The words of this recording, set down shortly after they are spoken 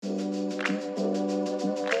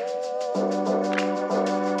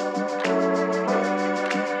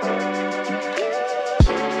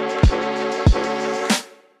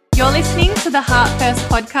to the Heart First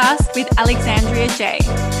podcast with Alexandria J.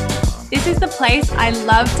 This is the place I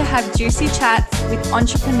love to have juicy chats with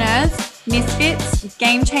entrepreneurs, misfits,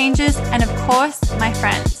 game changers, and of course, my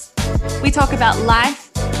friends. We talk about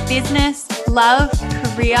life, business, love,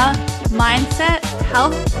 career, mindset,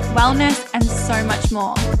 health, wellness, and so much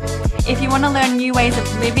more. If you want to learn new ways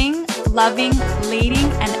of living, loving,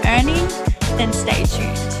 leading, and earning, then stay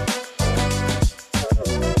tuned.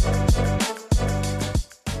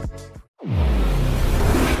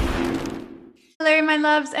 Hello, my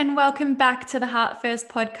loves, and welcome back to the Heart First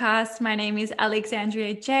podcast. My name is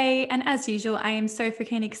Alexandria J, and as usual, I am so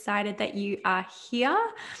freaking excited that you are here.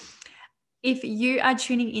 If you are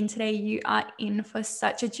tuning in today, you are in for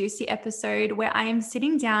such a juicy episode where I am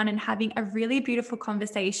sitting down and having a really beautiful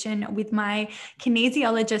conversation with my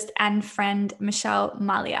kinesiologist and friend, Michelle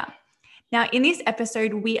Malia. Now, in this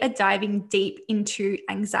episode, we are diving deep into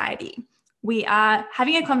anxiety. We are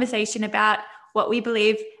having a conversation about what we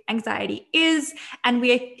believe anxiety is, and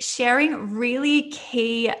we are sharing really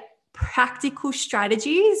key practical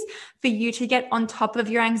strategies for you to get on top of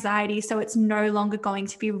your anxiety so it's no longer going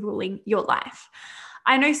to be ruling your life.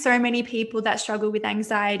 I know so many people that struggle with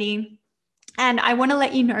anxiety, and I want to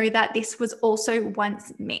let you know that this was also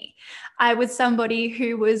once me. I was somebody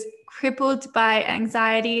who was crippled by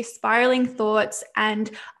anxiety, spiraling thoughts, and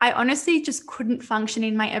I honestly just couldn't function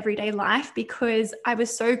in my everyday life because I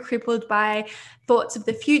was so crippled by thoughts of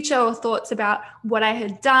the future or thoughts about what I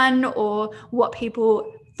had done or what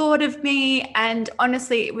people thought of me. And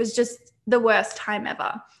honestly, it was just the worst time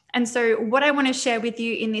ever. And so what I want to share with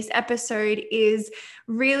you in this episode is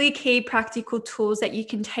really key practical tools that you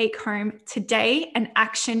can take home today and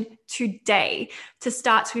action today to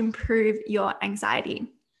start to improve your anxiety.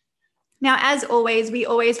 Now, as always, we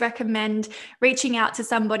always recommend reaching out to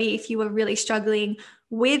somebody if you are really struggling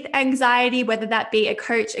with anxiety, whether that be a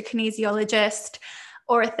coach, a kinesiologist,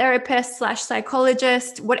 or a therapist /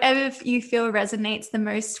 psychologist, whatever you feel resonates the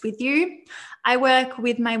most with you. I work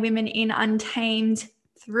with my women in Untamed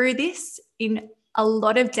through this in a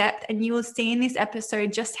lot of depth, and you will see in this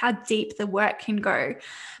episode just how deep the work can go.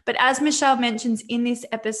 But as Michelle mentions in this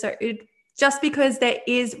episode, just because there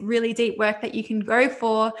is really deep work that you can go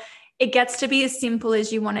for, it gets to be as simple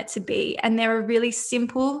as you want it to be. And there are really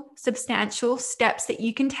simple, substantial steps that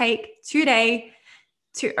you can take today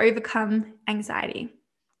to overcome anxiety.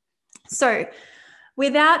 So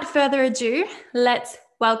without further ado, let's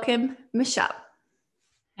welcome Michelle.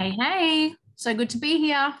 Hey, so good to be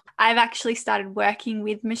here. I've actually started working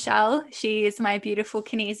with Michelle. She is my beautiful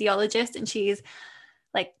kinesiologist, and she is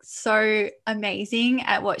like so amazing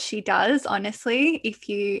at what she does. Honestly, if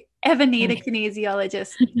you ever need a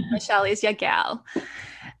kinesiologist, Michelle is your gal.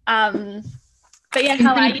 But yeah,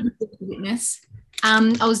 how are you?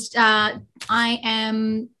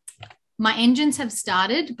 My engines have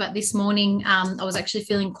started, but this morning I was actually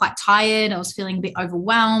feeling quite tired. I was feeling a bit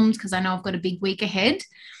overwhelmed because I know I've got a big week ahead.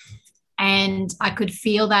 And I could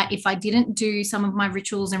feel that if I didn't do some of my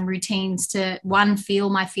rituals and routines to, one,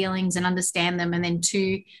 feel my feelings and understand them, and then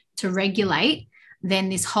two, to regulate, then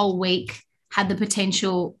this whole week had the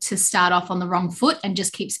potential to start off on the wrong foot and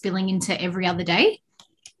just keep spilling into every other day.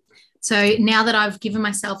 So now that I've given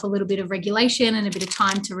myself a little bit of regulation and a bit of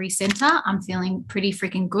time to recenter, I'm feeling pretty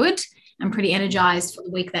freaking good and pretty energized for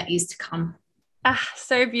the week that is to come.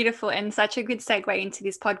 So beautiful, and such a good segue into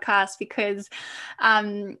this podcast because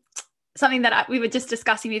something that we were just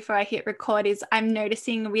discussing before I hit record is I'm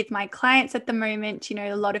noticing with my clients at the moment, you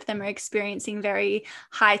know, a lot of them are experiencing very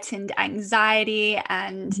heightened anxiety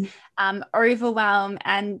and overwhelm,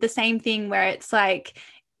 and the same thing where it's like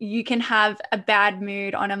you can have a bad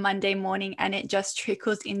mood on a Monday morning and it just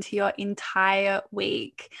trickles into your entire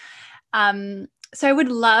week. So I would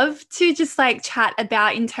love to just like chat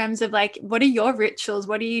about in terms of like, what are your rituals?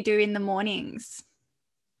 What do you do in the mornings?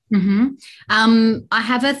 I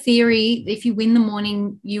have a theory: if you win the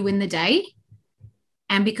morning, you win the day.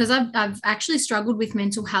 And because I've actually struggled with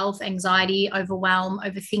mental health, anxiety, overwhelm,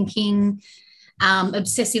 overthinking,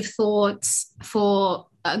 obsessive thoughts for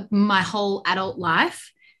my whole adult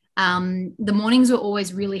life, the mornings were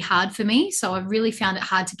always really hard for me. So I really found it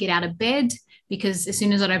hard to get out of bed because as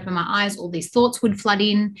soon as I'd open my eyes, all these thoughts would flood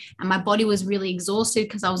in, and my body was really exhausted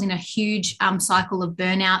because I was in a huge cycle of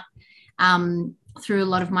burnout through a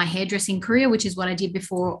lot of my hairdressing career, which is what I did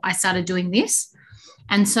before I started doing this.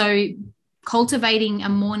 And so cultivating a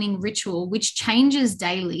morning ritual, which changes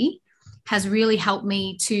daily, has really helped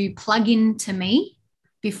me to plug into me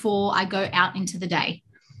before I go out into the day.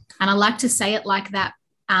 And I like to say it like that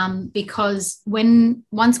because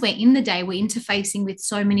once we're in the day, we're interfacing with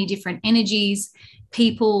so many different energies,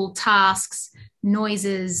 people, tasks,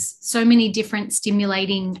 noises, so many different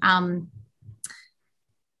stimulating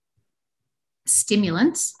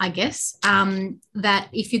stimulants, I guess, that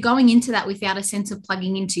if you're going into that without a sense of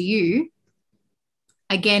plugging into you,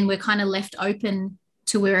 again, we're kind of left open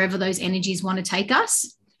to wherever those energies want to take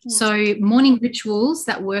us. So morning rituals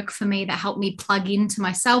that work for me, that help me plug into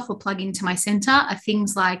myself or plug into my center, are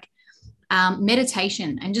things like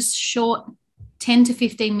meditation, and just short 10 to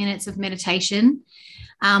 15 minutes of meditation.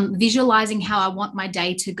 Visualizing how I want my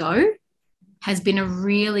day to go has been a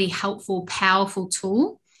really helpful, powerful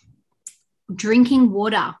tool. Drinking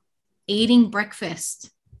water, eating breakfast,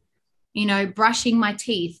 brushing my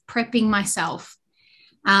teeth, prepping myself,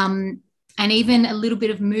 and even a little bit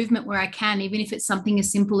of movement where I can, even if it's something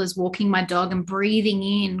as simple as walking my dog and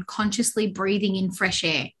consciously breathing in fresh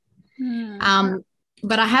air.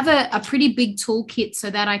 But I have a pretty big toolkit so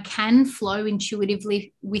that I can flow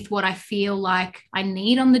intuitively with what I feel like I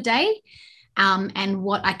need on the day, and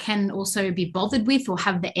what I can also be bothered with or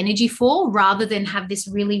have the energy for, rather than have this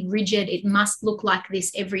really rigid, it must look like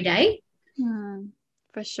this every day.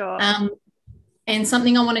 For sure. And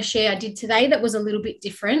something I want to share I did today that was a little bit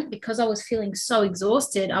different, because I was feeling so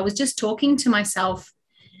exhausted. I was just talking to myself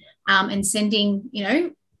and sending,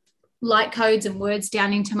 light codes and words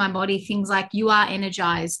down into my body, things like, you are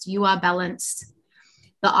energized, you are balanced.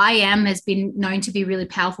 The I am has been known to be really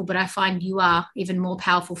powerful, but I find you are even more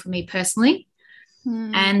powerful for me personally.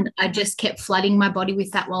 And I just kept flooding my body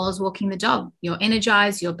with that while I was walking the dog. You're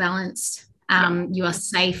energized, you're balanced, you are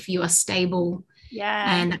safe, you are stable.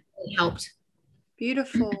 And that really helped.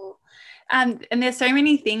 Beautiful. And there's so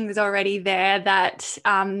many things already there that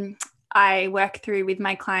I work through with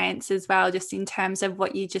my clients as well, just in terms of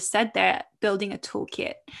what you just said there, building a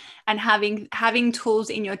toolkit and having tools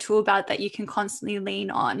in your tool belt that you can constantly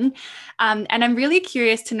lean on. And I'm really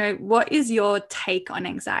curious to know, what is your take on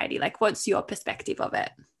anxiety? Like, what's your perspective of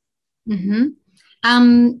it? It's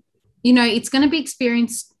going to be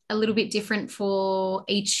experienced a little bit different for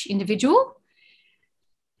each individual.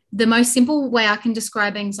 The most simple way I can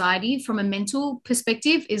describe anxiety from a mental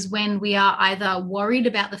perspective is when we are either worried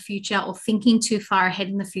about the future or thinking too far ahead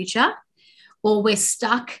in the future, or we're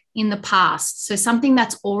stuck in the past. So something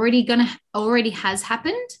that's already has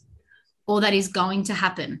happened, or that is going to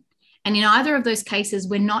happen. And in either of those cases,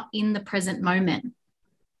 we're not in the present moment.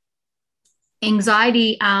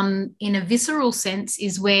 Anxiety, in a visceral sense,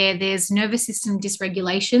 is where there's nervous system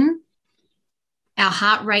dysregulation. Our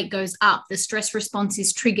heart rate goes up, the stress response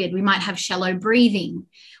is triggered. We might have shallow breathing.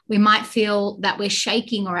 We might feel that we're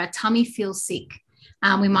shaking, or our tummy feels sick.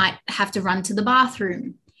 We might have to run to the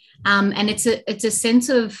bathroom. And it's a sense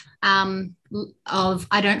of I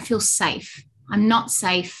don't feel safe. I'm not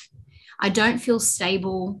safe. I don't feel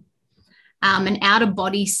stable. An out of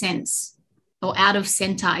body sense, or out of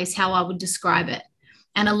center, is how I would describe it.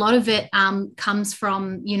 And a lot of it comes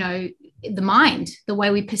from, the mind, the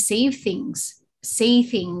way we perceive things, see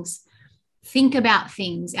things, think about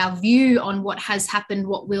things, our view on what has happened,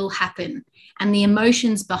 what will happen. And the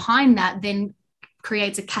emotions behind that then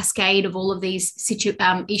creates a cascade of all of these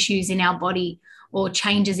issues in our body, or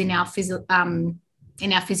changes in our physical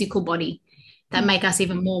body, that make us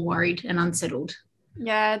even more worried and unsettled.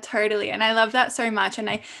 Yeah, totally. And I love that so much. And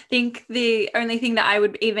I think the only thing that I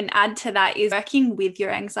would even add to that is working with your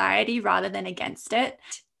anxiety rather than against it.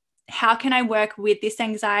 How can I work with this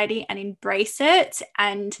anxiety and embrace it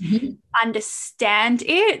and understand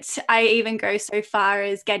it? I even go so far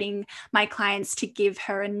as getting my clients to give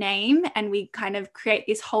her a name, and we kind of create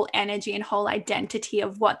this whole energy and whole identity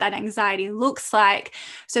of what that anxiety looks like,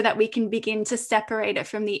 so that we can begin to separate it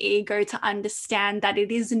from the ego, to understand that it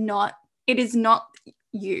is not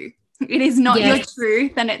you. It is not your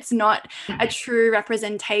truth, and it's not a true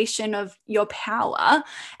representation of your power.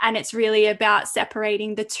 And it's really about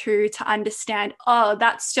separating the two to understand, oh,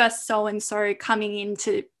 that's just so-and-so coming in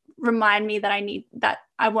to remind me that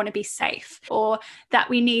I want to be safe, or that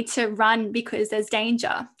we need to run because there's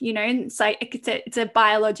danger. It's like it's a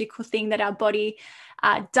biological thing that our body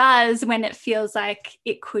does when it feels like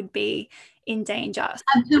it could be in danger.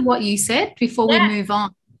 Add to what you said before we move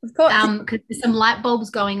on. Of course. Because there's some light bulbs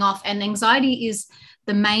going off, and anxiety is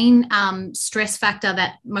the main stress factor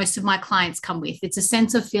that most of my clients come with. It's a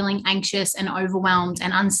sense of feeling anxious and overwhelmed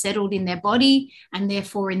and unsettled in their body, and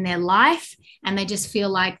therefore in their life. And they just feel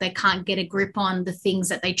like they can't get a grip on the things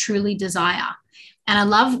that they truly desire. And I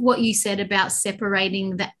love what you said about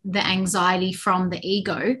separating the anxiety from the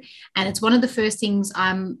ego. And it's one of the first things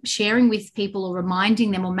I'm sharing with people, or reminding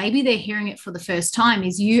them, or maybe they're hearing it for the first time,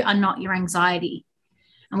 is you are not your anxiety.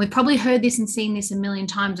 And we've probably heard this and seen this a million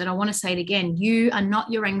times, and I want to say it again. You are not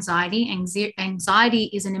your anxiety. Anxiety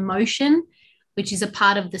is an emotion which is a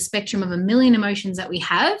part of the spectrum of a million emotions that we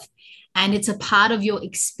have. And it's a part of your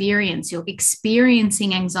experience. You're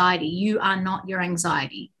experiencing anxiety. You are not your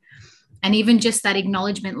anxiety. And even just that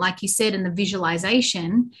acknowledgement, like you said, and the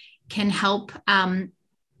visualization can help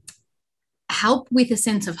with a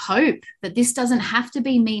sense of hope that this doesn't have to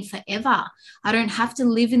be me forever. I don't have to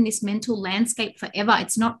live in this mental landscape forever.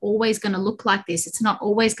 It's not always going to look like this. It's not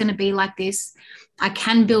always going to be like this. I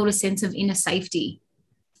can build a sense of inner safety.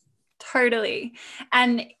 Totally.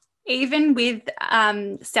 And even with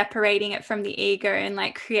separating it from the ego and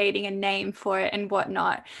like creating a name for it and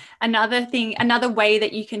whatnot, another way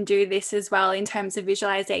that you can do this as well in terms of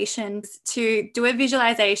visualization is to do a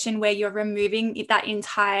visualization where you're removing that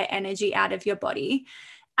entire energy out of your body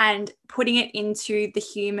and putting it into the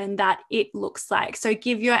human that it looks like. So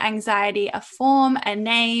give your anxiety a form, a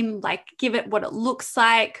name, like give it what it looks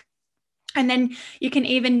like. And then you can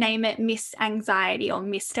even name it Miss Anxiety or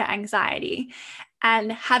Mr. Anxiety, and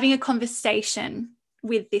having a conversation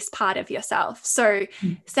with this part of yourself. So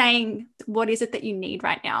saying, what is it that you need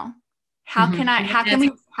right now? How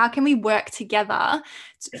can we work together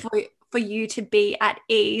for you to be at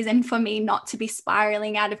ease and for me not to be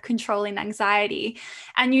spiraling out of control in anxiety?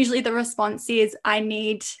 And usually the response is, I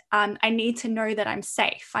need to know that I'm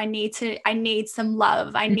safe. I need some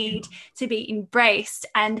love. I need to be embraced.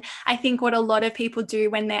 And I think what a lot of people do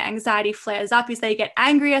when their anxiety flares up is they get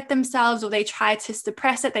angry at themselves, or they try to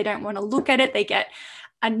suppress it. They don't want to look at it. They get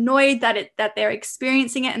annoyed that they're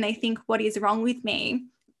experiencing it, and they think, what is wrong with me?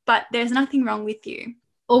 But there's nothing wrong with you.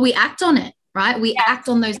 Or we act on it. Right? We act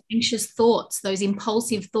on those anxious thoughts, those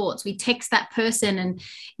impulsive thoughts. We text that person and,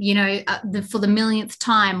 for the millionth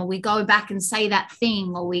time, or we go back and say that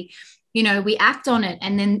thing, or we act on it.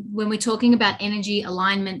 And then when we're talking about energy,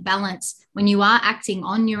 alignment, balance, when you are acting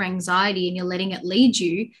on your anxiety and you're letting it lead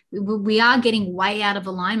you, we are getting way out of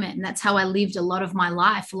alignment. And that's how I lived a lot of my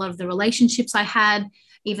life, a lot of the relationships I had,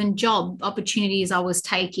 even job opportunities I was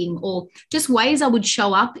taking, or just ways I would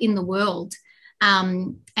show up in the world.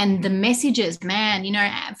 And the messages, man,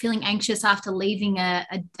 feeling anxious after leaving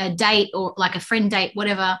a date, or like a friend date,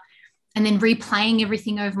 whatever, and then replaying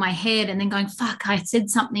everything over my head and then going, fuck, I said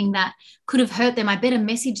something that could have hurt them. I better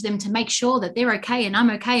message them to make sure that they're okay and I'm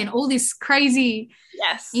okay. And all this crazy,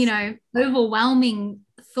 overwhelming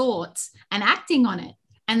thoughts, and acting on it,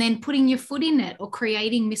 and then putting your foot in it, or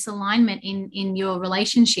creating misalignment in your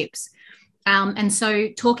relationships. And so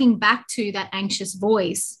talking back to that anxious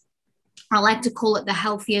voice, I like to call it the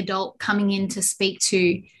healthy adult coming in to speak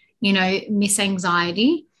to, Miss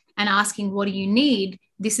Anxiety, and asking, what do you need?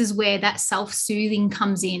 This is where that self-soothing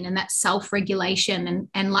comes in, and that self-regulation.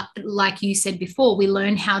 And like you said before, we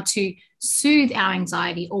learn how to soothe our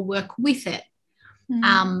anxiety or work with it,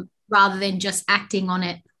 rather than just acting on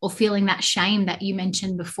it or feeling that shame that you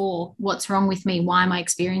mentioned before. What's wrong with me? Why am I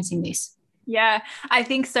experiencing this? Yeah, I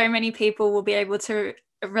think so many people will be able to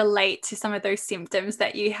relate to some of those symptoms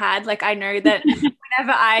that you had. Like, I know that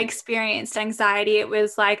whenever I experienced anxiety, it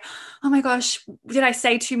was like, oh my gosh, did I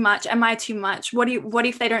say too much? Am I too much? What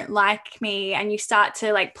if they don't like me? And you start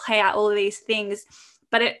to like play out all of these things.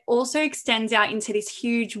 But it also extends out into this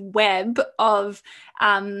huge web of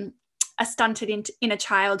a stunted inner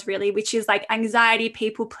child, really, which is like anxiety,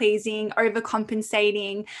 people pleasing,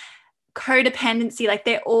 overcompensating, codependency. Like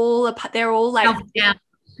they're all like, they're all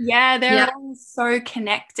so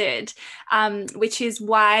connected, which is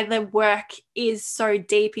why the work is so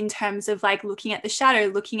deep in terms of like looking at the shadow,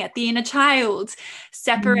 looking at the inner child,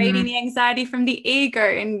 separating the anxiety from the ego.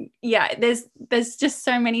 And there's just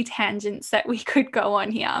so many tangents that we could go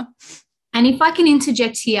on here. And if I can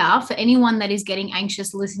interject here, for anyone that is getting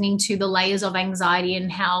anxious listening to the layers of anxiety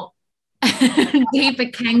and how deep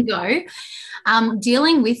it can go,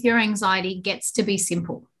 dealing with your anxiety gets to be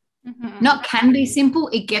simple. Not can be simple,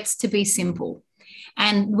 it gets to be simple.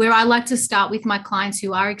 And where I like to start with my clients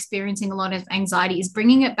who are experiencing a lot of anxiety is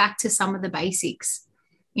bringing it back to some of the basics.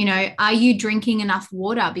 Are you drinking enough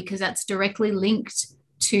water? Because that's directly linked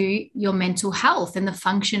to your mental health and the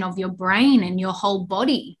function of your brain and your whole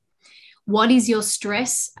body. What is your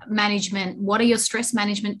stress management? What are your stress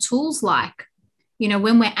management tools like?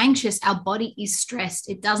 When we're anxious, our body is stressed.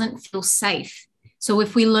 It doesn't feel safe. So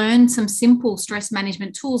if we learn some simple stress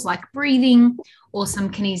management tools like breathing, or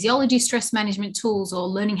some kinesiology stress management tools, or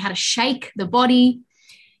learning how to shake the body,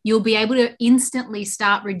 you'll be able to instantly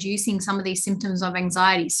start reducing some of these symptoms of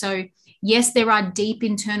anxiety. So yes, there are deep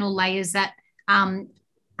internal layers that I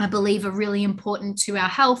believe are really important to our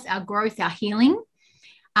health, our growth, our healing.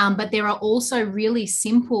 But there are also really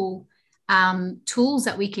simple tools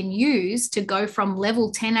that we can use to go from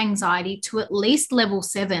level 10 anxiety to at least level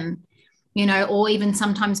 7. or even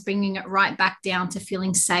sometimes bringing it right back down to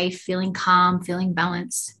feeling safe, feeling calm, feeling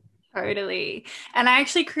balanced. Totally. And I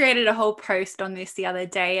actually created a whole post on this the other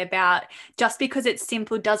day about just because it's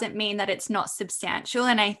simple doesn't mean that it's not substantial.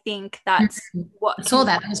 And I think that's what I saw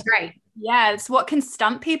that. That was great. Yeah, it's what can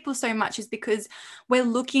stump people so much is because we're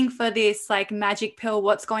looking for this like magic pill,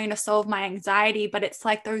 what's going to solve my anxiety. But it's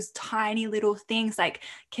like those tiny little things like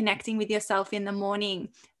connecting with yourself in the morning,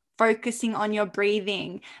 focusing on your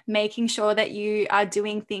breathing, making sure that you are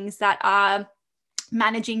doing things that are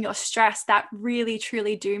managing your stress that really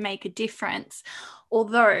truly do make a difference.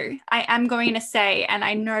 Although I am going to say, and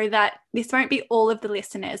I know that this won't be all of the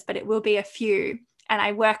listeners, but it will be a few, and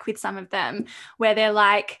I work with some of them where they're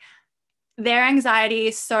like, their anxiety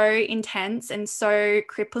is so intense and so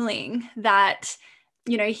crippling that,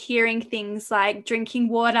 hearing things like drinking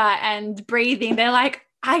water and breathing, they're like,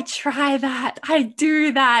 I try that, I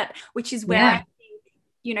do that, which is where I think,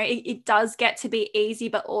 it does get to be easy,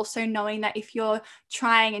 but also knowing that if you're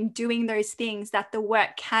trying and doing those things, that the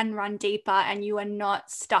work can run deeper and you are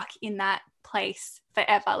not stuck in that place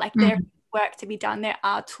forever. Like there is work to be done. There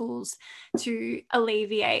are tools to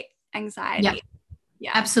alleviate anxiety.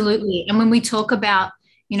 Yeah, absolutely. And when we talk about,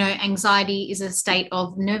 anxiety is a state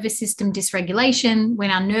of nervous system dysregulation. When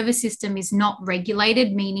our nervous system is not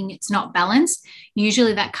regulated, meaning it's not balanced,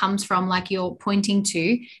 usually that comes from, like you're pointing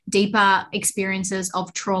to, deeper experiences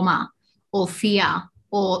of trauma or fear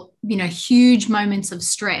or, huge moments of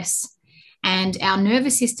stress. And our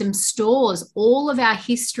nervous system stores all of our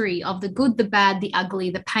history of the good, the bad, the ugly,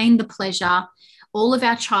 the pain, the pleasure, all of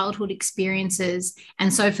our childhood experiences.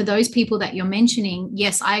 And so for those people that you're mentioning,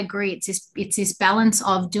 yes, I agree. It's this balance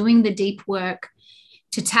of doing the deep work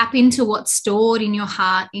to tap into what's stored in your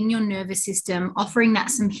heart, in your nervous system, offering that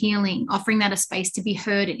some healing, offering that a space to be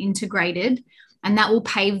heard and integrated. And that will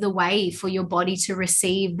pave the way for your body to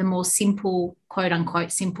receive the more simple, quote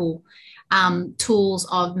unquote, simple tools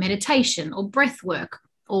of meditation or breath work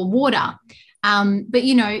or water. But,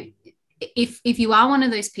 if you are one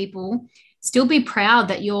of those people, still be proud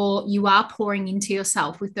that you are pouring into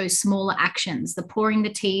yourself with those smaller actions, the pouring the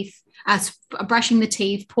teeth, brushing the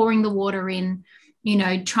teeth, pouring the water in,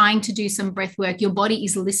 trying to do some breath work. Your body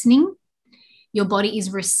is listening, your body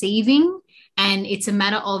is receiving, and it's a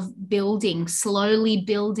matter of slowly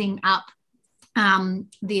building up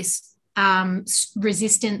this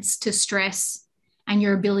resistance to stress and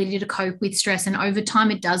your ability to cope with stress. And over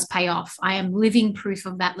time, it does pay off. I am living proof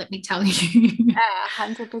of that, let me tell you.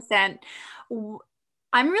 100%.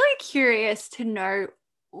 I'm really curious to know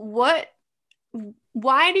why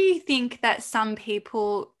do you think that some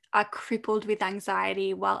people are crippled with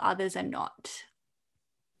anxiety while others are not?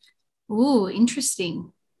 Ooh,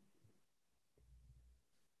 interesting.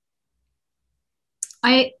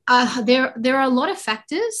 There are a lot of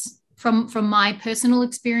factors from my personal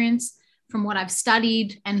experience, from what I've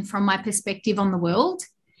studied, and from my perspective on the world.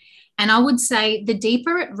 And I would say the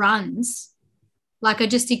deeper it runs, like I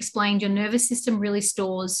just explained, your nervous system really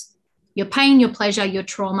stores your pain, your pleasure, your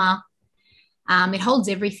trauma. It holds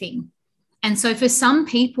everything. And so for some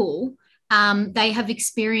people, they have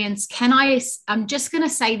experienced, I'm just going to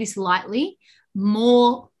say this lightly,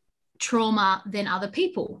 more trauma than other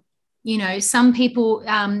people. Some people,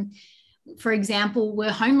 for example,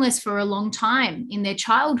 were homeless for a long time in their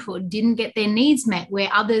childhood, didn't get their needs met, where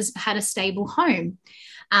others had a stable home,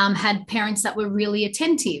 had parents that were really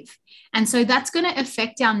attentive. And so that's going to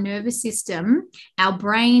affect our nervous system, our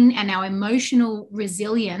brain, and our emotional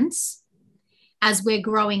resilience as we're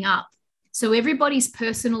growing up. So everybody's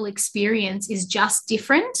personal experience is just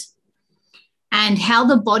different. And how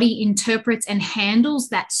the body interprets and handles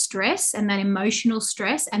that stress and that emotional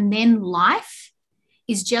stress, and then life,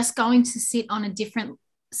 is just going to sit on a different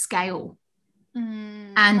scale.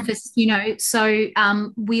 And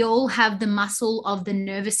we all have the muscle of the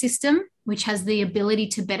nervous system, which has the ability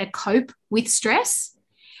to better cope with stress.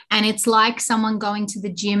 And it's like someone going to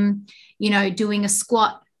the gym, doing a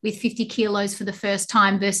squat with 50 kilos for the first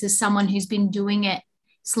time versus someone who's been doing it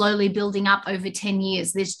slowly building up over 10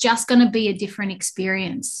 years. There's just going to be a different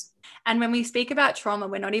experience. And when we speak about trauma,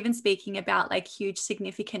 we're not even speaking about like huge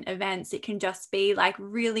significant events. It can just be like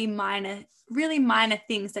really minor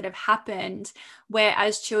things that have happened where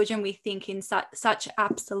as children we think in such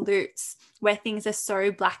absolutes, where things are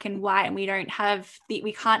so black and white and we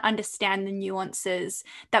can't understand the nuances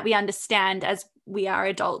that we understand as we are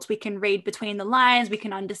adults. We can read between the lines. We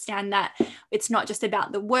can understand that it's not just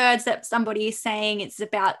about the words that somebody is saying. It's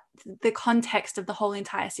about the context of the whole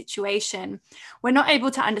entire situation. We're not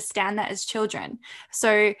able to understand that as children.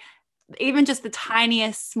 So even just the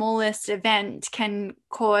tiniest, smallest event can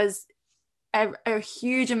cause a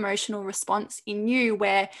huge emotional response in you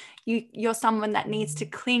where you're someone that needs to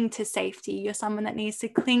cling to safety. You're someone that needs to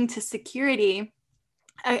cling to security,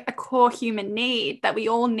 a core human need that we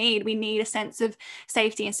all need. We need a sense of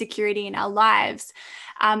safety and security in our lives.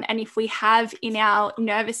 And if we have in our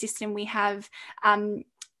nervous system, we have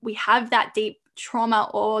that deep trauma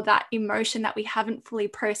or that emotion that we haven't fully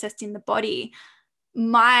processed in the body.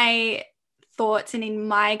 My thoughts and in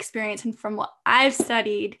my experience and from what I've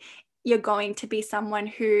studied, you're going to be someone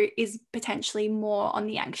who is potentially more on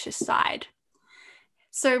the anxious side.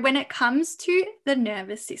 So when it comes to the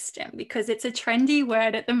nervous system, because it's a trendy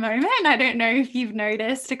word at the moment, I don't know if you've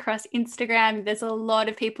noticed across Instagram, there's a lot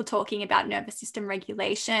of people talking about nervous system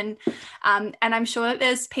regulation. And I'm sure that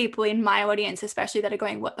there's people in my audience, especially, that are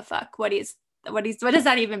going, what the fuck? What does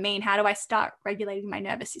that even mean? How do I start regulating my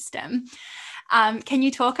nervous system? Can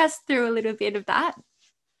you talk us through a little bit of that?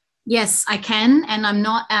 Yes, I can. And I'm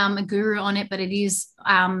not a guru on it, but it is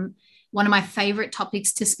one of my favorite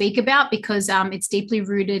topics to speak about because it's deeply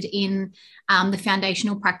rooted in the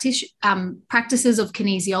foundational practices of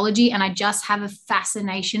kinesiology. And I just have a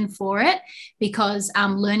fascination for it because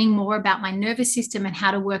learning more about my nervous system and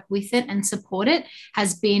how to work with it and support it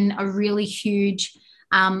has been a really huge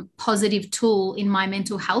positive tool in my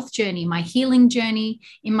mental health journey, my healing journey,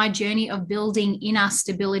 in my journey of building inner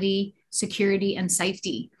stability, security, and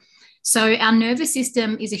safety. So our nervous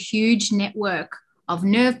system is a huge network of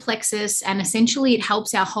nerve plexus, and essentially it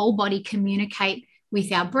helps our whole body communicate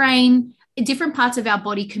with our brain, different parts of our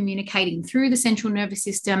body communicating through the central nervous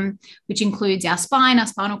system, which includes our spine. Our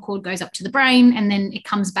spinal cord goes up to the brain, and then it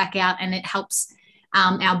comes back out, and it helps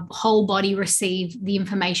our whole body receive the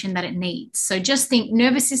information that it needs. So just think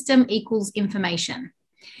nervous system equals information.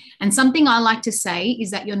 And something I like to say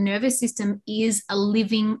is that your nervous system is a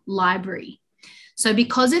living library. So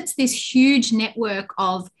because it's this huge network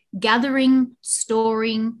of gathering,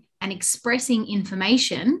 storing, and expressing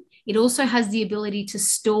information, it also has the ability to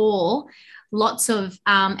store lots of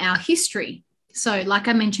our history. So like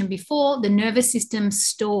I mentioned before, the nervous system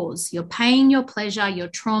stores your pain, your pleasure, your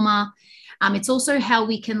trauma. It's also how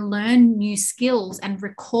we can learn new skills and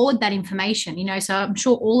record that information. So I'm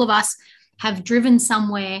sure all of us have driven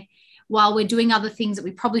somewhere while we're doing other things that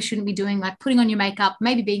we probably shouldn't be doing, like putting on your makeup,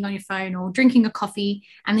 maybe being on your phone or drinking a coffee.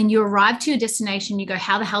 And then you arrive to your destination, you go,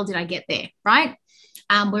 how the hell did I get there, right?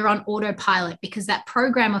 We're on autopilot because that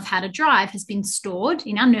program of how to drive has been stored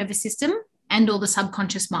in our nervous system and or the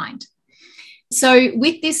subconscious mind. So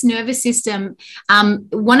with this nervous system,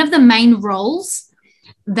 one of the main roles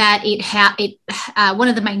that one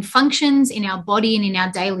of the main functions in our body and in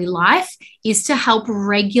our daily life is to help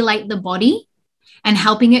regulate the body and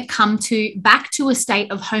helping it come back to a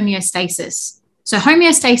state of homeostasis. So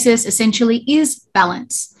homeostasis essentially is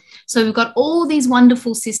balance. So we've got all these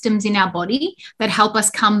wonderful systems in our body that help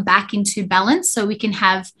us come back into balance so we can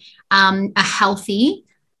have a healthy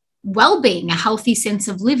well-being, a healthy sense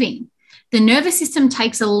of living. The nervous system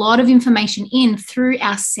takes a lot of information in through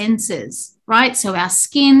our senses, right? So our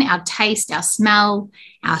skin, our taste, our smell,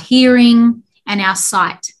 our hearing, and our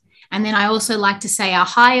sight. And then I also like to say our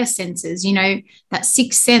higher senses, that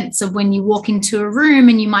sixth sense of when you walk into a room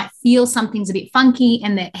and you might feel something's a bit funky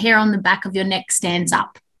and the hair on the back of your neck stands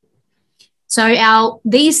up. So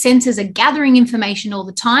these senses are gathering information all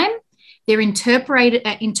the time. They're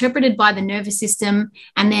interpreted by the nervous system,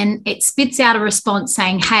 and then it spits out a response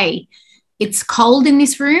saying, hey, it's cold in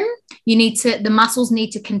this room. The muscles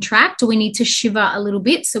need to contract, or we need to shiver a little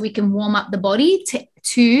bit so we can warm up the body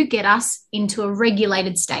to get us into a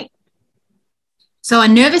regulated state. So our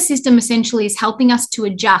nervous system essentially is helping us to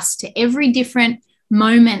adjust to every different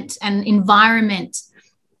moment and environment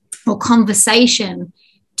or conversation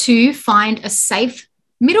to find a safe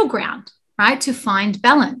middle ground, right? To find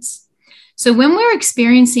balance. So when we're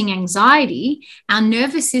experiencing anxiety, our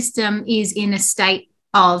nervous system is in a state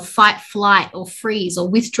of fight, flight, or freeze, or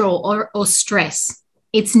withdrawal, or stress.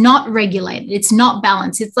 It's not regulated. It's not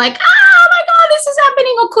balanced. It's like, oh my God, this is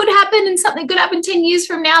happening or could happen, and something could happen 10 years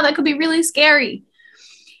from now that could be really scary.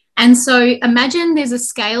 And so imagine there's a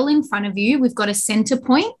scale in front of you. We've got a center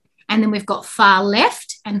point, and then we've got far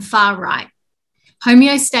left and far right.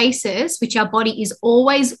 Homeostasis, which our body is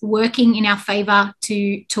always working in our favor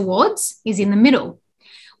towards, is in the middle.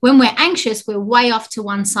 When we're anxious, we're way off to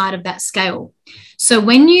one side of that scale. So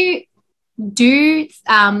when you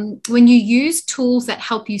use tools that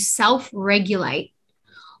help you self-regulate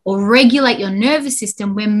or regulate your nervous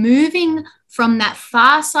system, we're moving from that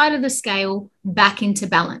far side of the scale back into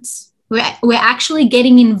balance. We're actually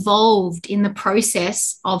getting involved in the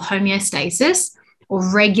process of homeostasis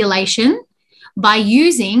or regulation by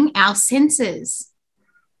using our senses.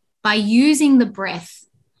 by using the breath.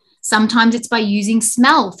 Sometimes it's by using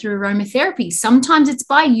smell through aromatherapy. Sometimes it's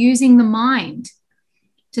by using the mind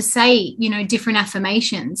to say, different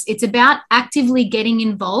affirmations. It's about actively getting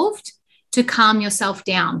involved to calm yourself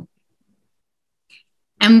down.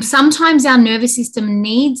 And sometimes our nervous system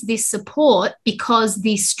needs this support because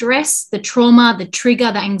the stress, the trauma, the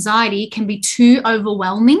trigger, the anxiety can be too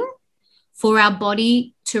overwhelming for our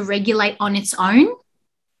body to regulate on its own.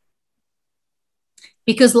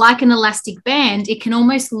 Because like an elastic band, it can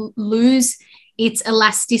almost lose its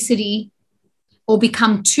elasticity or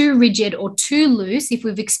become too rigid or too loose if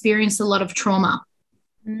we've experienced a lot of trauma.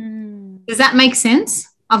 Does that make sense?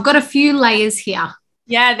 I've got a few layers here.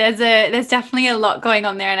 Yeah, there's definitely a lot going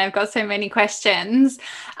on there, and I've got so many questions.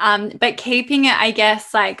 But keeping it, I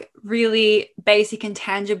guess, like really basic and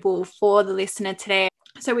tangible for the listener today.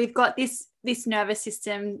 So we've got this nervous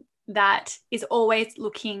system that is always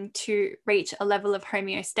looking to reach a level of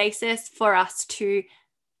homeostasis for us to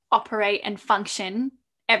operate and function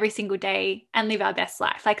every single day and live our best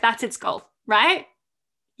life. Like that's its goal, right?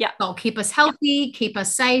 Yeah. Goal, keep us healthy, keep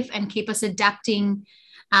us safe, and keep us adapting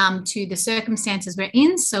to the circumstances we're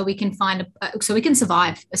in, so we can so we can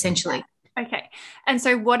survive, essentially. Okay. And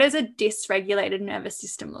so, what does a dysregulated nervous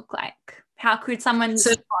system look like? How could someone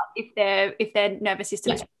spot if their nervous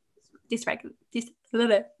system is dysregulated? So,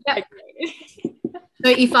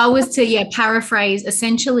 if I was to paraphrase,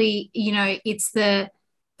 essentially, it's the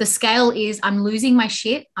scale is I'm losing my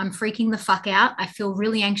shit, I'm freaking the fuck out, I feel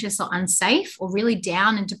really anxious or unsafe or really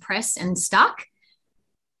down and depressed and stuck,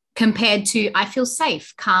 compared to I feel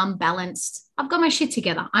safe, calm, balanced, I've got my shit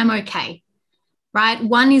together, I'm okay, right?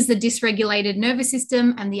 One is the dysregulated nervous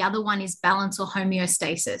system and the other one is balance or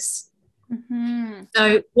homeostasis. Mm-hmm.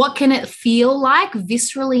 So what can it feel like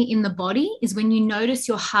viscerally in the body is when you notice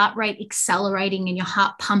your heart rate accelerating and your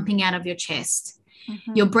heart pumping out of your chest.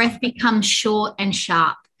 Mm-hmm. Your breath becomes short and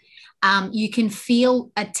sharp. You can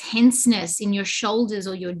feel a tenseness in your shoulders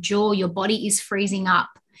or your jaw. Your body is freezing up.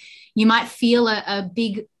 You might feel a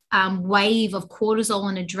big wave of cortisol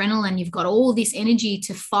and adrenaline. You've got all this energy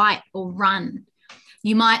to fight or run.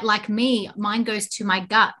 You might, like me, mine goes to my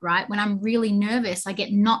gut, right? When I'm really nervous, I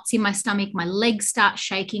get knots in my stomach, my legs start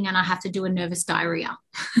shaking, and I have to do a nervous diarrhea.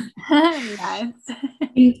 Nice.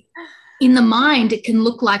 In the mind, it can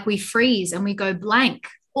look like we freeze and we go blank,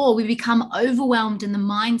 or we become overwhelmed and the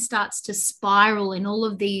mind starts to spiral in all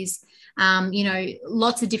of these,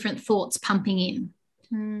 lots of different thoughts pumping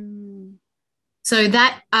in. So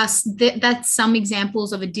that's some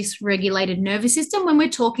examples of a dysregulated nervous system when we're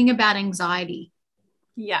talking about anxiety.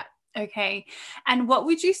 Yeah. Okay. And what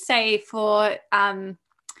would you say for,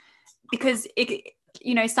 because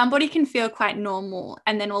somebody can feel quite normal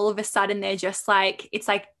and then all of a sudden they're just like, it's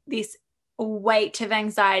like this weight of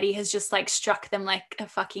anxiety has just like struck them like a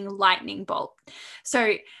fucking lightning bolt.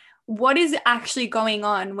 So what is actually going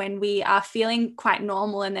on when we are feeling quite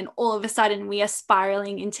normal and then all of a sudden we are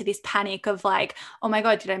spiraling into this panic of like, oh my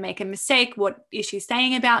God, did I make a mistake? What is she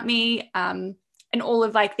saying about me? And all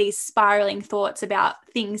of like these spiraling thoughts about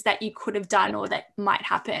things that you could have done or that might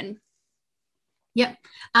happen. Yep.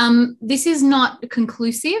 This is not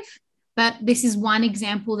conclusive, but this is one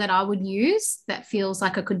example that I would use that feels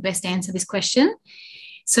like I could best answer this question.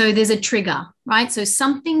 So there's a trigger, right? So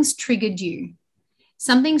something's triggered you.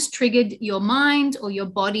 Something's triggered your mind or your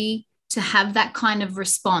body to have that kind of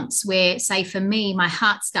response where, say for me, my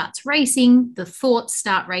heart starts racing, the thoughts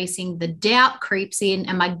start racing, the doubt creeps in,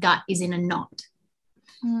 and my gut is in a knot.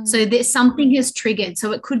 So there's something has triggered.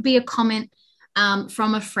 So it could be a comment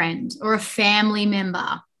from a friend or a family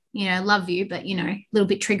member, love you, but, a little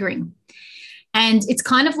bit triggering. And it's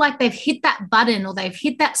kind of like they've hit that button or they've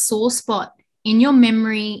hit that sore spot in your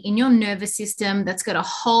memory, in your nervous system that's got a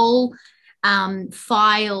whole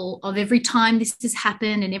file of every time this has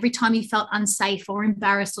happened and every time you felt unsafe or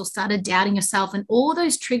embarrassed or started doubting yourself, and all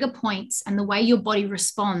those trigger points and the way your body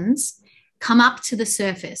responds come up to the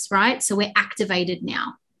surface, right? So we're activated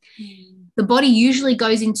now. The body usually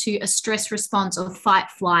goes into a stress response of fight,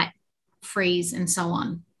 flight, freeze, and so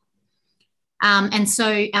on. And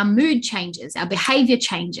so our mood changes, our behavior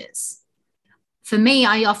changes. For me,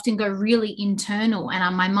 I often go really internal and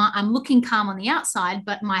I'm looking calm on the outside,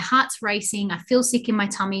 but my heart's racing, I feel sick in my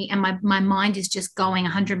tummy, and my mind is just going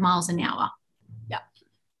 100 miles an hour. Yeah.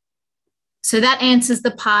 So that answers the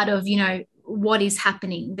part of, what is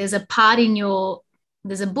happening. There's a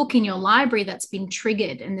book in your library that's been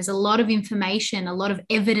triggered, and there's a lot of information, a lot of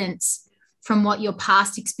evidence from what your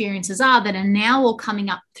past experiences are that are now all coming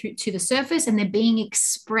up to the surface, and they're being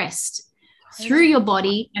expressed through your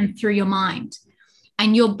body and through your mind.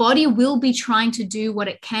 And your body will be trying to do what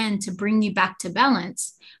it can to bring you back to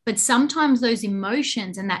balance. But sometimes those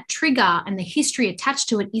emotions and that trigger and the history attached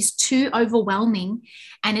to it is too overwhelming,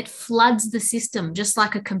 and it floods the system just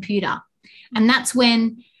like a computer. And that's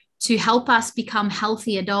when, to help us become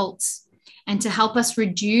healthy adults and to help us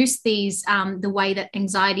reduce these, the way that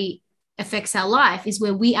anxiety affects our life, is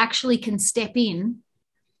where we actually can step in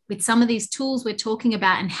with some of these tools we're talking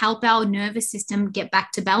about and help our nervous system get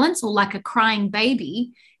back to balance, or like a crying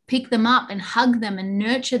baby, pick them up and hug them and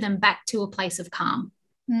nurture them back to a place of calm.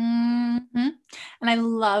 Mm-hmm. And I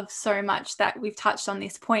love so much that we've touched on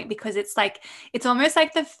this point, because it's like, it's almost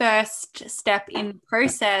like the first step in the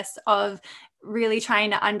process of really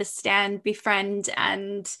trying to understand, befriend,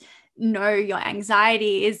 and know your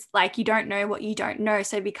anxiety is like, you don't know what you don't know.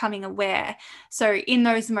 So becoming aware. So in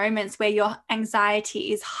those moments where your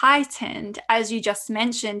anxiety is heightened, as you just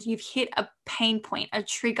mentioned, you've hit a pain point, a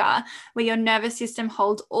trigger where your nervous system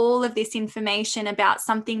holds all of this information about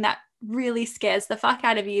something that really scares the fuck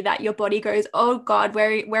out of you, that your body goes, oh God,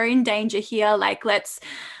 we're in danger here. Like,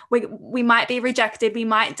 we might be rejected, we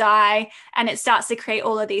might die. And it starts to create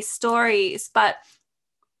all of these stories. But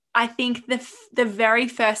I think the very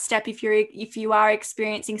first step, if you are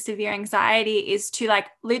experiencing severe anxiety, is to like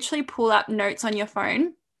literally pull up notes on your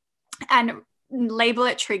phone and label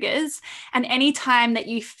it triggers. And anytime that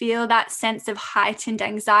you feel that sense of heightened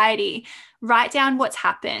anxiety, write down what's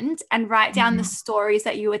happened and write down the stories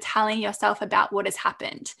that you were telling yourself about what has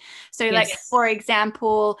happened. So like, for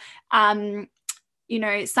example,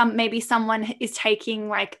 maybe someone is taking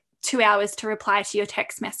like 2 hours to reply to your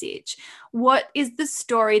text message. What is the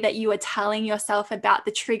story that you are telling yourself about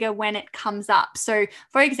the trigger when it comes up? So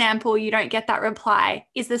for example, you don't get that reply.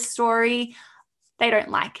 Is the story, they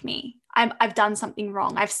don't like me, I've done something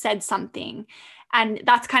wrong, I've said something? And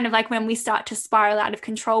that's kind of like when we start to spiral out of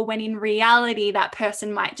control, when in reality that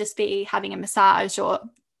person might just be having a massage or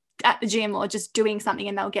at the gym or just doing something,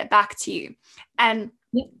 and they'll get back to you. And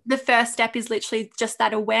the first step is literally just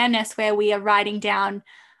that awareness, where we are writing down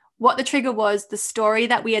what the trigger was, the story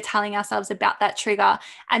that we are telling ourselves about that trigger,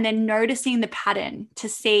 and then noticing the pattern to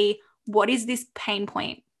see, what is this pain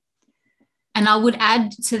point? And I would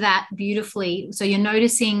add to that beautifully. So you're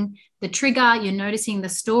noticing the trigger, you're noticing the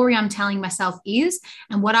story I'm telling myself is,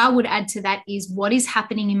 and what I would add to that is, what is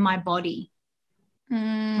happening in my body?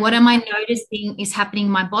 What am I noticing is happening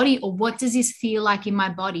in my body, or what does this feel like in my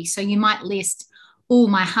body? So you might list, oh,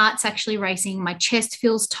 my heart's actually racing, my chest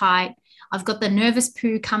feels tight, I've got the nervous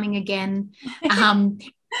poo coming again, and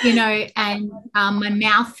my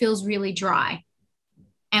mouth feels really dry.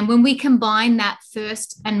 And when we combine that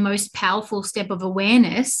first and most powerful step of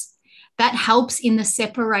awareness, that helps in the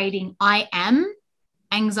separating I am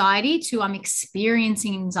anxiety to I'm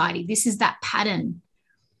experiencing anxiety. This is that pattern.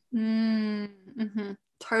 Mm-hmm.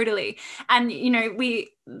 Totally. And,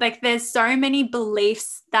 there's so many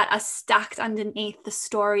beliefs that are stacked underneath the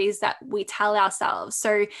stories that we tell ourselves.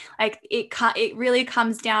 So like, it really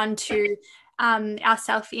comes down to our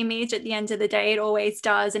self-image at the end of the day. It always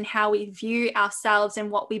does. And how we view ourselves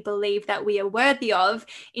and what we believe that we are worthy of,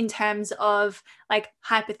 in terms of, like,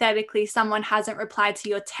 hypothetically, someone hasn't replied to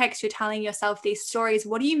your text, you're telling yourself these stories.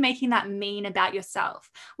 What are you making that mean about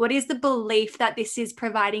yourself? What is the belief that this is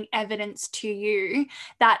providing evidence to you,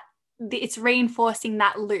 that it's reinforcing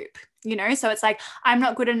that loop, So it's like, I'm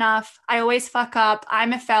not good enough, I always fuck up,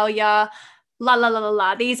 I'm a failure, la la la la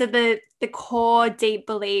la. These are the core deep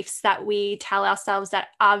beliefs that we tell ourselves that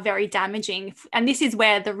are very damaging. And this is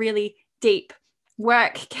where the really deep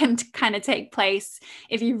work can kind of take place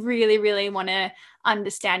if you really, really want to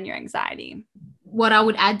understand your anxiety. What I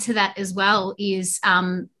would add to that as well is,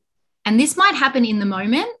 and this might happen in the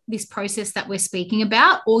moment, this process that we're speaking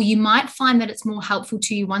about, or you might find that it's more helpful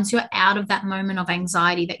to you once you're out of that moment of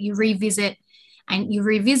anxiety, that you revisit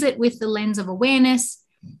with the lens of awareness.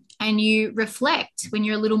 And you reflect when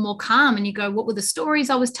you're a little more calm, and you go, what were the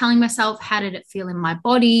stories I was telling myself? How did it feel in my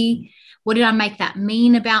body? What did I make that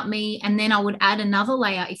mean about me? And then I would add another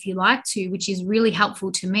layer, if you like to, which is really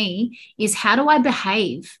helpful to me, is how do I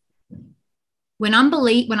behave? When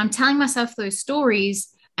I'm telling myself those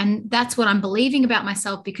stories, and that's what I'm believing about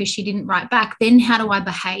myself because she didn't write back, then how do I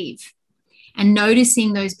behave? And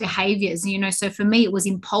noticing those behaviors, so for me, it was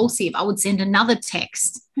impulsive. I would send another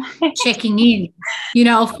text checking in,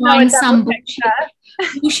 I'll find some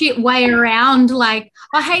bullshit way around, like,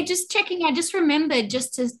 oh, hey, just checking. I just remembered,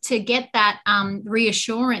 just to get that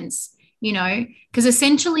reassurance, because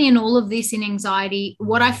essentially in all of this, in anxiety,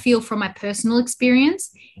 what I feel from my personal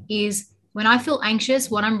experience is, when I feel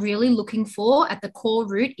anxious, what I'm really looking for at the core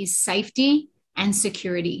root is safety and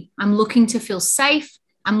security. I'm looking to feel safe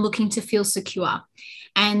I'm looking to feel secure.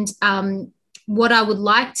 And what I would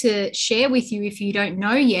like to share with you, if you don't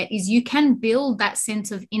know yet, is you can build that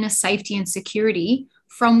sense of inner safety and security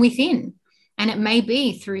from within. And it may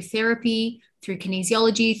be through therapy, through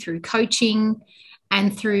kinesiology, through coaching,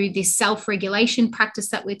 and through this self-regulation practice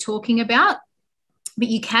that we're talking about. But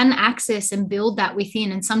you can access and build that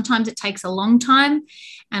within. And sometimes it takes a long time,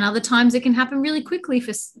 and other times it can happen really quickly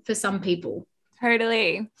for some people.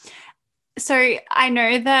 Totally. So I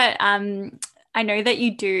know that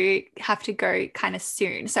you do have to go kind of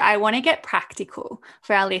soon. So I want to get practical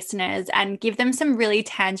for our listeners and give them some really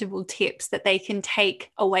tangible tips that they can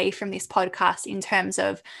take away from this podcast in terms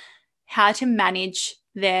of how to manage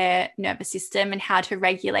their nervous system and how to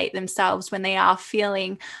regulate themselves when they are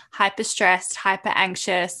feeling hyper stressed, hyper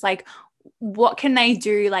anxious. Like, what can they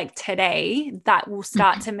do like today that will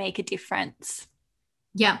start to make a difference?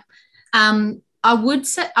 Yeah. I would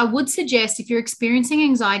suggest, if you're experiencing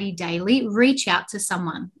anxiety daily, reach out to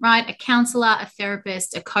someone, right? A counselor, a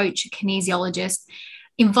therapist, a coach, a kinesiologist.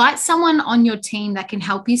 Invite someone on your team that can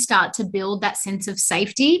help you start to build that sense of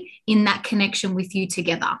safety in that connection with you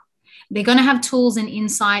together. They're going to have tools and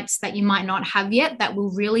insights that you might not have yet that will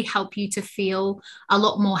really help you to feel a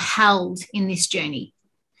lot more held in this journey.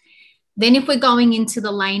 Then if we're going into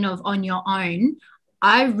the lane of on your own,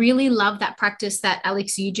 I really love that practice that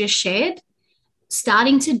Alex, you just shared,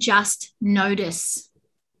 starting to just notice,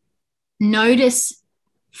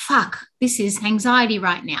 fuck, this is anxiety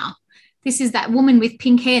right now. This is that woman with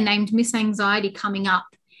pink hair named Miss Anxiety coming up.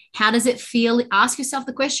 How does it feel? Ask yourself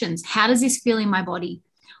the questions. How does this feel in my body?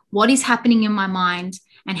 What is happening in my mind?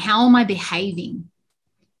 And how am I behaving?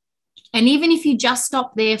 And even if you just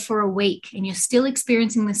stop there for a week and you're still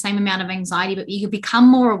experiencing the same amount of anxiety, but you become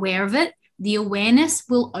more aware of it, the awareness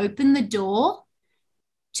will open the door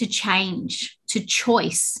to change, to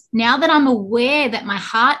choice. Now that I'm aware that my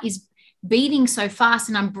heart is beating so fast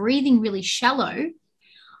and I'm breathing really shallow,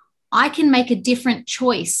 I can make a different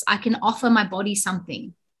choice. I can offer my body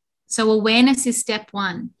something. So awareness is step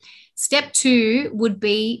one. Step two would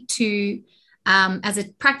be to, as a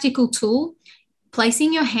practical tool,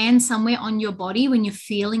 placing your hand somewhere on your body when you're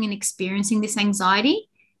feeling and experiencing this anxiety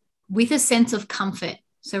with a sense of comfort.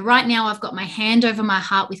 So right now I've got my hand over my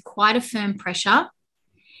heart with quite a firm pressure,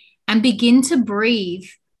 and begin to breathe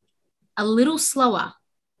a little slower.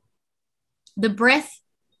 The breath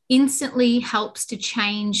instantly helps to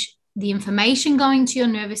change the information going to your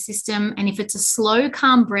nervous system. And if it's a slow,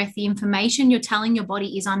 calm breath, the information you're telling your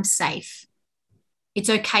body is, I'm safe. It's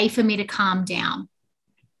okay for me to calm down.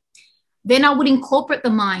 Then I would incorporate the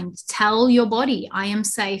mind. Tell your body, I am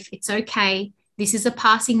safe. It's okay. This is a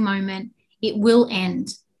passing moment. It will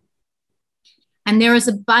end. And there is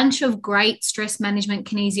a bunch of great stress management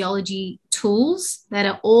kinesiology tools that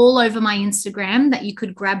are all over my Instagram that you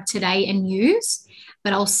could grab today and use,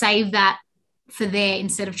 but I'll save that for there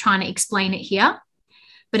instead of trying to explain it here.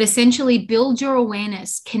 But essentially build your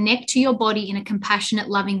awareness, connect to your body in a compassionate,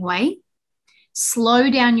 loving way, slow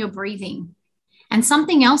down your breathing. And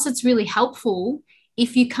something else that's really helpful,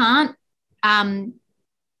 if you can't,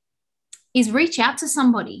 is reach out to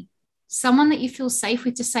someone that you feel safe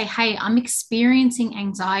with, to say, hey, I'm experiencing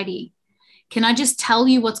anxiety. Can I just tell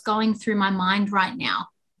you what's going through my mind right now?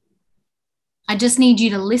 I just need you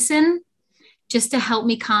to listen, just to help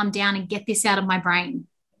me calm down and get this out of my brain.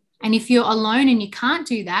 And if you're alone and you can't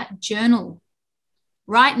do that, journal.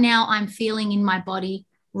 Right now, I'm feeling in my body.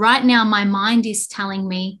 Right now, my mind is telling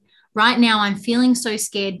me. Right now, I'm feeling so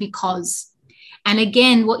scared because. And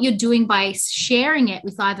again, what you're doing by sharing it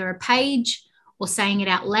with either a page or saying it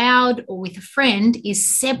out loud or with a friend is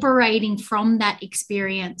separating from that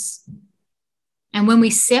experience. And when we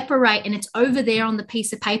separate and it's over there on the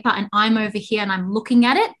piece of paper and I'm over here and I'm looking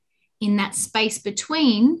at it, in that space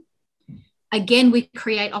between, again, we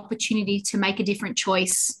create opportunity to make a different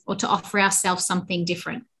choice or to offer ourselves something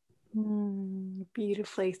different.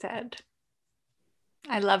 Beautifully said.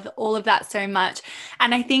 I love all of that so much.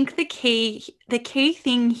 And I think the key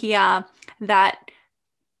thing here that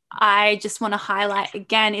I just want to highlight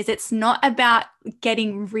again is it's not about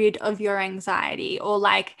getting rid of your anxiety or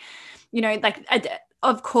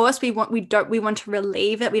of course we want to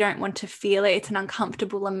relieve it. We don't want to feel it. It's an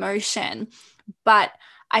uncomfortable emotion. But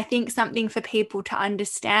I think something for people to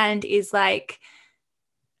understand is like,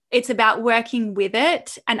 it's about working with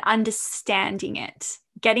it and understanding it,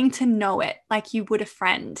 getting to know it like you would a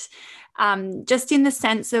friend, just in the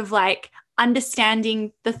sense of like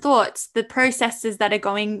understanding the thoughts, the processes that are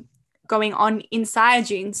going on inside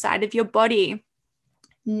you, inside of your body,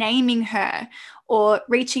 naming her or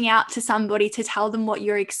reaching out to somebody to tell them what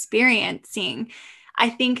you're experiencing. I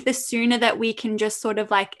think the sooner that we can just sort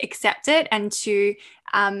of like accept it and to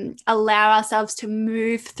allow ourselves to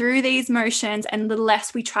move through these motions, and the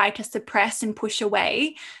less we try to suppress and push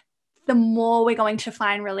away, the more we're going to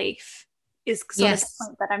find relief, is sort of the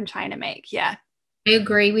point that I'm trying to make. Yeah. I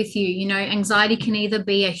agree with you. You know, anxiety can either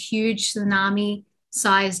be a huge tsunami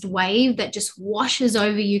sized wave that just washes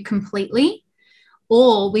over you completely,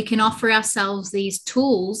 or we can offer ourselves these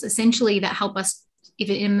tools essentially that help us, if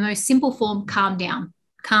in the most simple form, calm down,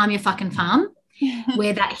 calm your fucking farm,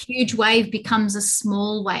 where that huge wave becomes a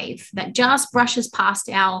small wave that just brushes past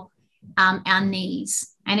our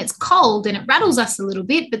knees, and it's cold and it rattles us a little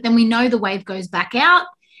bit, but then we know the wave goes back out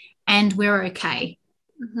and we're okay.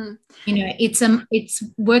 Mm-hmm. You know, it's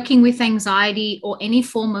working with anxiety or any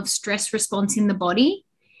form of stress response in the body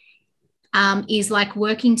is like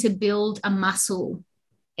working to build a muscle.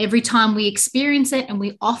 Every time we experience it and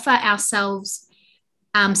we offer ourselves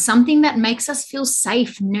something that makes us feel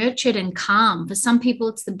safe, nurtured, and calm. For some people,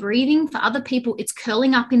 it's the breathing. For other people, it's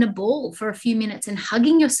curling up in a ball for a few minutes and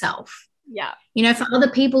hugging yourself. Yeah. You know, for other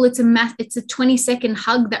people, it's a 20-second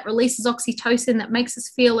hug that releases oxytocin that makes us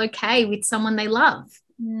feel okay with someone they love.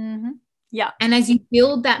 Mm-hmm. Yeah. And as you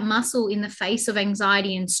build that muscle in the face of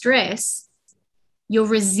anxiety and stress, your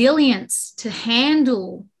resilience to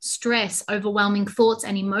handle stress, overwhelming thoughts,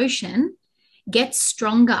 and emotion gets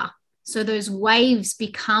stronger. So those waves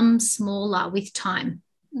become smaller with time.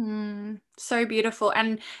 So beautiful.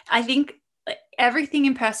 And I think everything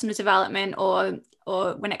in personal development or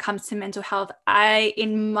when it comes to mental health,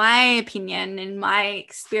 in my opinion, in my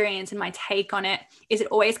experience and my take on it, is it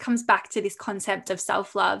always comes back to this concept of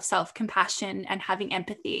self-love, self-compassion, and having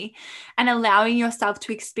empathy, and allowing yourself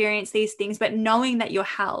to experience these things, but knowing that you're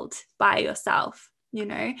held by yourself, you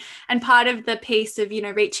know. And part of the piece of, you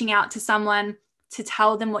know, reaching out to someone to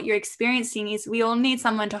tell them what you're experiencing is we all need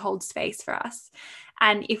someone to hold space for us.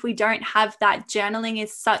 And if we don't have that, journaling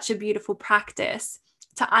is such a beautiful practice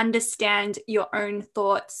to understand your own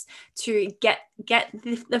thoughts, to get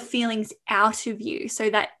the feelings out of you, so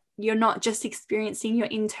that you're not just experiencing your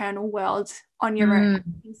internal world on your own.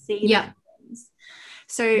 You see things.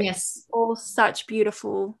 So yes, all such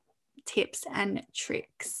beautiful tips and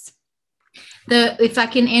tricks. If I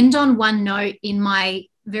can end on one note, in my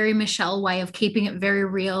very Michelle way of keeping it very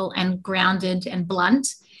real and grounded and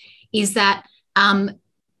blunt, is that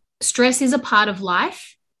stress is a part of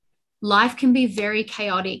life. Life can be very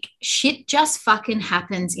chaotic. Shit just fucking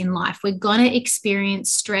happens in life. We're going to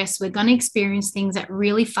experience stress. We're going to experience things that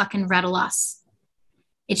really fucking rattle us.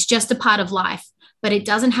 It's just a part of life, but it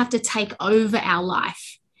doesn't have to take over our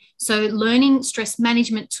life. So learning stress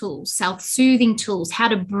management tools, self-soothing tools, how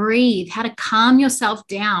to breathe, how to calm yourself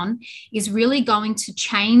down is really going to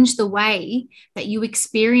change the way that you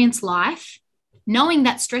experience life, knowing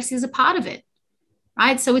that stress is a part of it.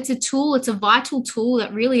 Right? So it's a tool, it's a vital tool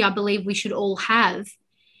that really I believe we should all have,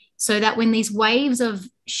 so that when these waves of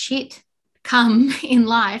shit come in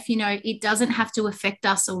life, you know, it doesn't have to affect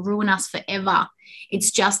us or ruin us forever. It's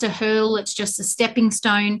just a hurdle, it's just a stepping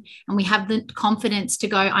stone, and we have the confidence to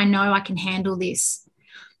go, I know I can handle this.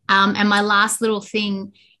 And my last little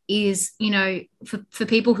thing is, you know, for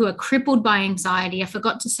people who are crippled by anxiety, I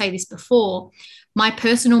forgot to say this before, my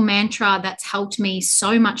personal mantra that's helped me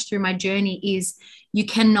so much through my journey is, you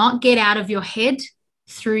cannot get out of your head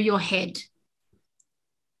through your head.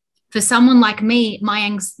 For someone like me,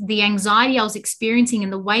 the anxiety I was experiencing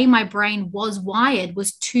and the way my brain was wired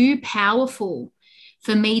was too powerful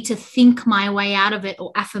for me to think my way out of it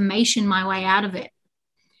or affirmation my way out of it.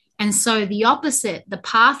 And so the opposite, the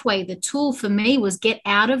pathway, the tool for me was get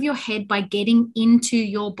out of your head by getting into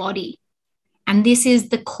your body. And this is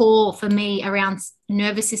the core for me around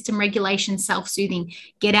nervous system regulation, self-soothing.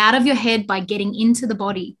 Get out of your head by getting into the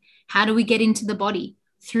body. How do we get into the body?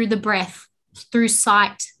 Through the breath, through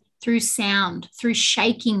sight, through sound, through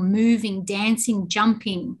shaking, moving, dancing,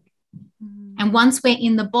 jumping. And once we're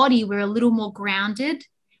in the body, we're a little more grounded.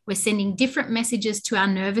 We're sending different messages to our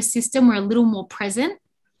nervous system. We're a little more present.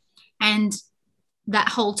 And that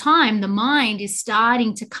whole time, the mind is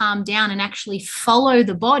starting to calm down and actually follow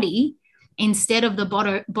the body instead of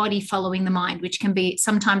the body following the mind, which can be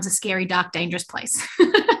sometimes a scary, dark, dangerous place.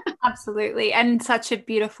 Absolutely. And such a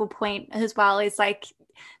beautiful point as well is like,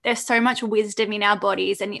 there's so much wisdom in our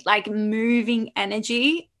bodies, and like moving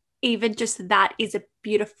energy, even just that is a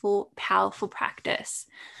beautiful, powerful practice.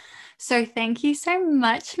 So thank you so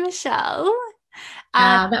much, Michelle.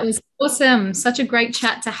 That was awesome. Such a great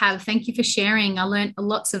chat to have. Thank you for sharing. I learned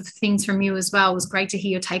lots of things from you as well. It was great to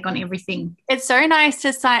hear your take on everything. It's so nice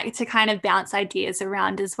to kind of bounce ideas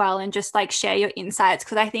around as well and just like share your insights,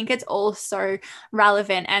 because I think it's all so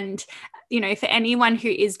relevant. And for anyone who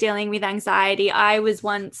is dealing with anxiety, I was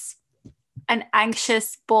once an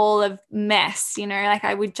anxious ball of mess, like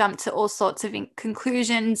I would jump to all sorts of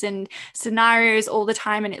conclusions and scenarios all the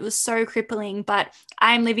time, and it was so crippling. But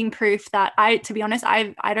I'm living proof that to be honest,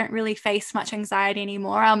 I don't really face much anxiety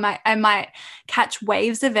anymore. I might catch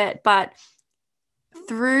waves of it, but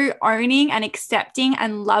through owning and accepting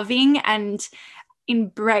and loving and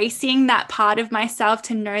embracing that part of myself,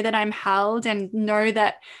 to know that I'm held and know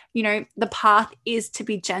that, the path is to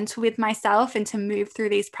be gentle with myself and to move through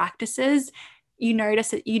these practices, you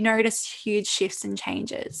notice huge shifts and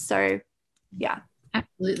changes. So yeah.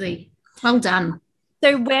 Absolutely. Well done.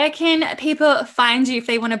 So where can people find you if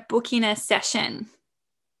they want to book in a session?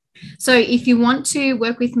 So if you want to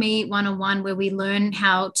work with me one-on-one, where we learn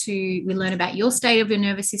about your state of your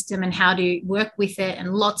nervous system and how to work with it,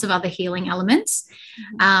 and lots of other healing elements,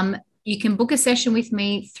 you can book a session with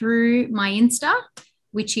me through my Insta,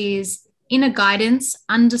 which is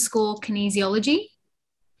innerguidance_kinesiology.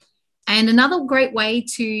 And another great way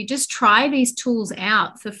to just try these tools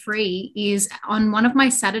out for free is on one of my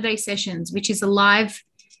Saturday sessions, which is a live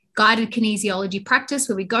guided kinesiology practice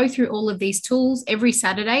where we go through all of these tools every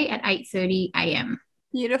Saturday at 8:30 a.m.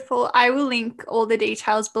 Beautiful. I will link all the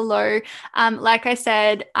details below. Like I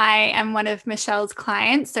said, I am one of Michelle's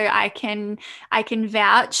clients, so I can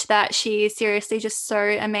vouch that she is seriously just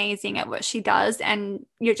so amazing at what she does, and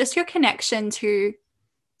your connection to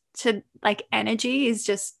like energy is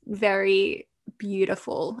just very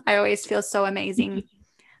beautiful. I always feel so amazing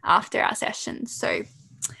after our sessions. So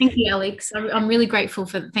thank you, Alex. I'm really grateful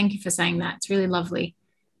thank you for saying that. It's really lovely.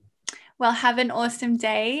 Well, have an awesome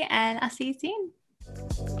day, and I'll see you soon.